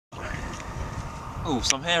Oh,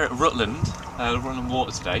 so I'm here at Rutland, Rutland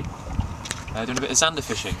Water today, doing a bit of zander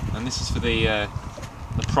fishing, and this is for the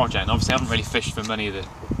project. And obviously I haven't really fished for many of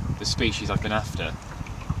the species I've been after.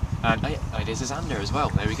 And it is a zander as well,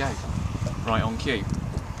 there we go, right on cue.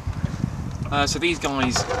 So these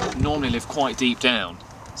guys normally live quite deep down,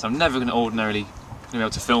 so I'm never going to ordinarily be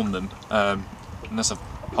able to film them, unless I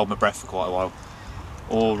hold my breath for quite a while.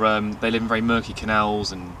 Or they live in very murky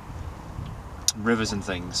canals and rivers and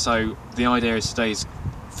things. So the idea is today is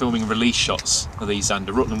filming release shots of these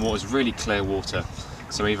zander. Rutland water is really clear water,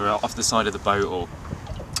 so either off the side of the boat or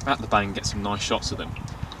at the bank get some nice shots of them.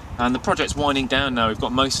 And the project's winding down now. We've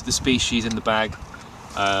got most of the species in the bag.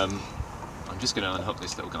 I'm just going to unhook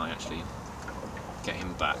this little guy actually, get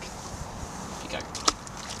him back. Off you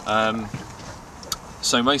go.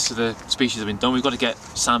 So most of the species have been done. We've got to get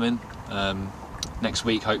salmon next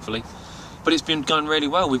week hopefully. But it's been going really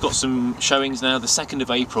well. We've got some showings now. The 2nd of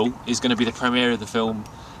April is going to be the premiere of the film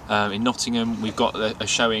in Nottingham. We've got a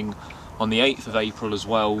showing on the 8th of April as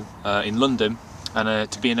well in London, and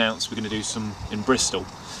to be announced we're going to do some in Bristol.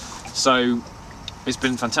 So it's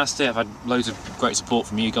been fantastic. I've had loads of great support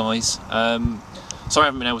from you guys. Sorry I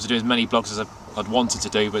haven't been able to do as many vlogs as I'd wanted to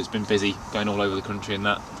do, but it's been busy going all over the country and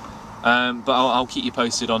that. But I'll keep you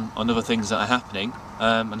posted on other things that are happening,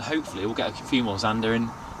 and hopefully we'll get a few more zander and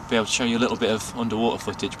be able to show you a little bit of underwater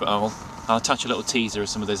footage. But I'll attach a little teaser of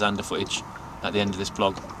some of the zander footage at the end of this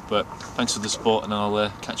vlog. But thanks for the support, and I'll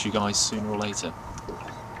catch you guys sooner or later.